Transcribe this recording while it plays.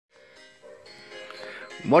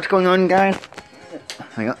What's going on, guys?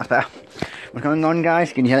 Hang on, that's better. What's going on,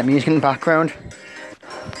 guys? Can you hear that music in the background?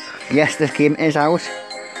 Yes, this game is out.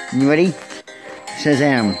 You ready?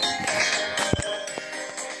 Shazam.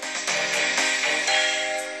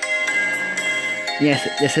 Yes,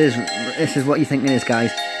 this is what you think it is,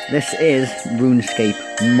 guys. This is Runescape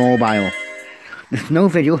Mobile. There's no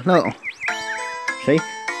video, no. See?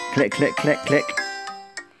 Click, click, click, click.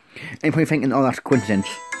 And you're probably thinking, oh, that's a coincidence.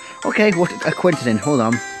 Okay, what's a coincidence? Hold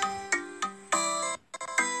on.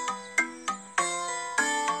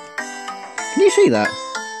 Can you see that?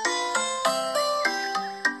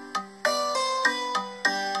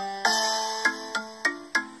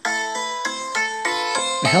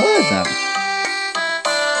 The hell is that?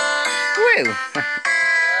 Woo!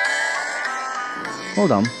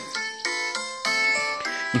 Hold on.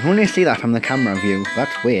 You can only see that from the camera view.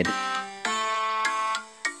 That's weird.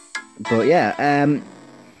 But yeah,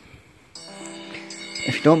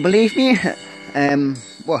 if you don't believe me,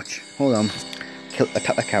 watch. Hold on.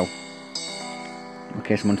 Attack the cow.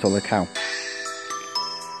 Okay, someone stole the cow.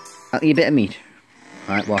 I'll eat a bit of meat.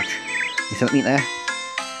 Alright, watch. You see that meat there?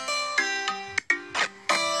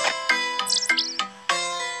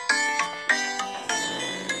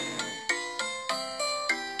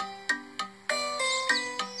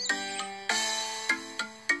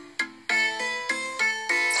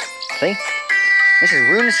 See? This is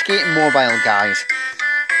RuneScape Mobile, guys.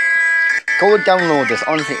 Go and download this,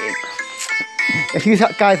 honestly. If you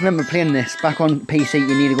guys remember playing this back on PC,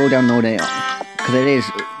 you need to go download it. Because it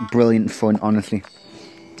is brilliant fun, honestly.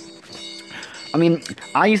 I mean,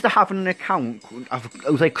 I used to have an account.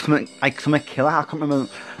 It was like some killer. I can't remember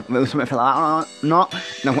if it was something like that or not.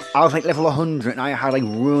 No, I was like level 100 and I had like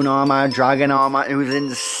rune armor, dragon armor. It was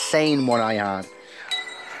insane what I had.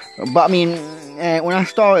 But I mean, when I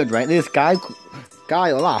started, right, this guy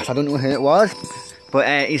or lass, I don't know who it was, but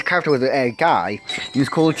his character was a guy. He was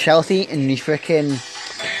called Chelsea, and he gave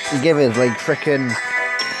us like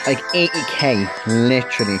 80k,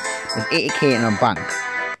 literally. There's 80k in our bank.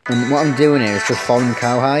 And what I'm doing here is just farming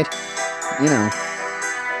cowhide, you know,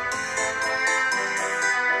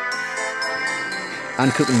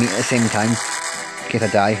 and cooking meat at the same time, in case I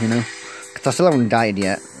die, you know, because I still haven't died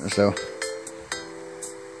yet, so.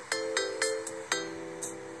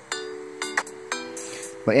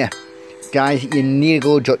 But yeah, guys, you need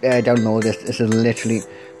to go download this. This is literally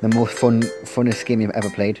the most funnest game you've ever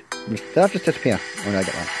played. Did that just disappear? Oh no, I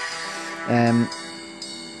got that.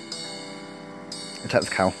 Attack this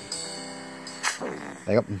cow.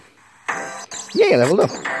 There you go. Yeah, leveled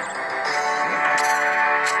up.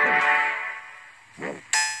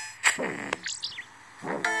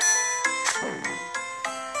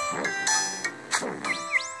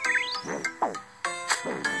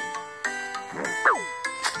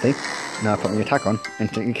 See? Now I put my attack on,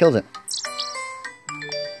 instantly kills it.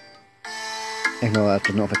 Ignore that's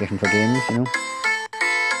a notification for games, you know.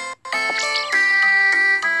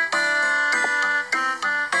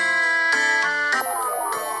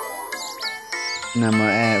 Now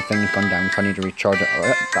my thing's gone down, so I need to recharge it.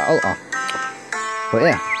 That altar. But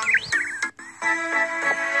yeah.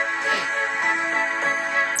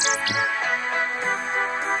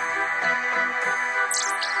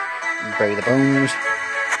 Bury the bones.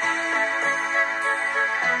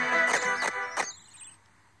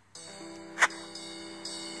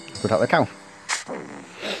 Put out the cow.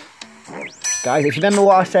 Guys, if you remember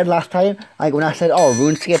what I said last time, like when I said, oh,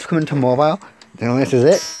 RuneScape's coming to mobile, then this is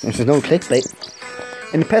it. This is no clickbait.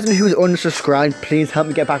 And the person who's unsubscribed, please help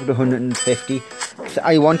me get back up to 150.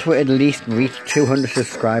 I want to at least reach 200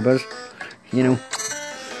 subscribers. You know,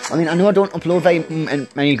 I mean, I know I don't upload very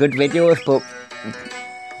many good videos, but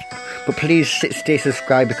please stay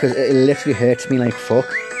subscribed because it literally hurts me like fuck.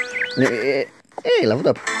 Hey, leveled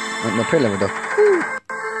up. No, pretty leveled up. Woo.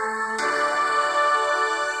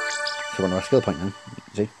 So one of our skill point now,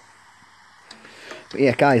 see? But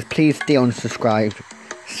yeah, guys, please stay unsubscribed.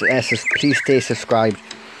 Please stay subscribed,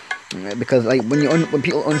 because like when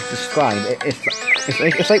people unsubscribe,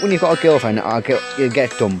 it's like when you've got a girlfriend, you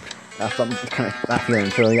get dumped. That's kind of that feeling.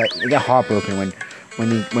 So you get heartbroken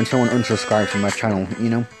when someone unsubscribes from my channel, you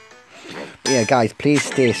know. But yeah, guys, please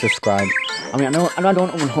stay subscribed. I mean, I know I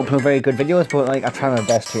don't upload very good videos, but like I try my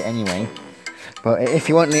best to anyway. But if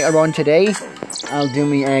you want later on today, I'll do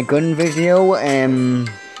my gun video, and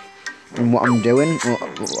what I'm doing,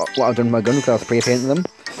 what I've done with my gun, because I was spray painting them.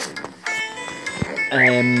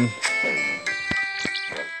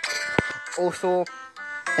 Also,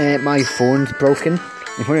 my phone's broken.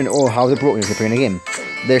 If you're wondering, oh, how's it broken if you're playing a game?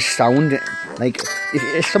 The sound, like,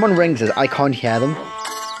 if someone rings us, I can't hear them.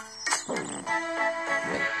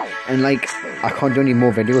 And like, I can't do any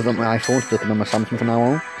more videos on my iPhone, stuck on my Samsung from now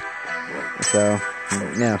on. So,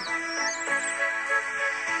 yeah.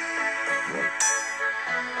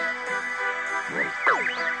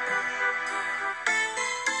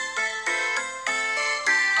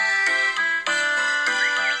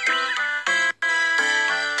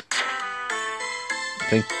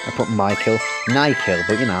 See, I put my kill,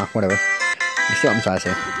 but you know, whatever. You see what I'm trying to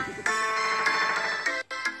say.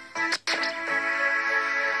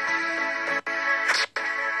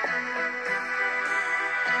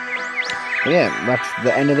 But yeah, that's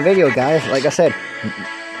the end of the video, guys. Like I said,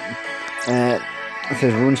 this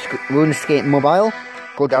is RuneScape Mobile.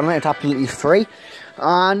 Go download it, it's absolutely free.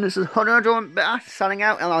 And this is Hunter signing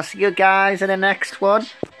out, and I'll see you guys in the next one.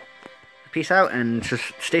 Peace out, and just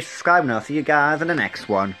stay subscribed, and I'll see you guys in the next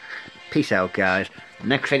one. Peace out, guys.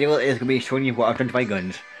 Next video is going to be showing you what I've done to my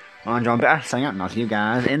guns. I'm John Better, signing out, and I'll see you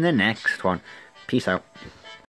guys in the next one. Peace out.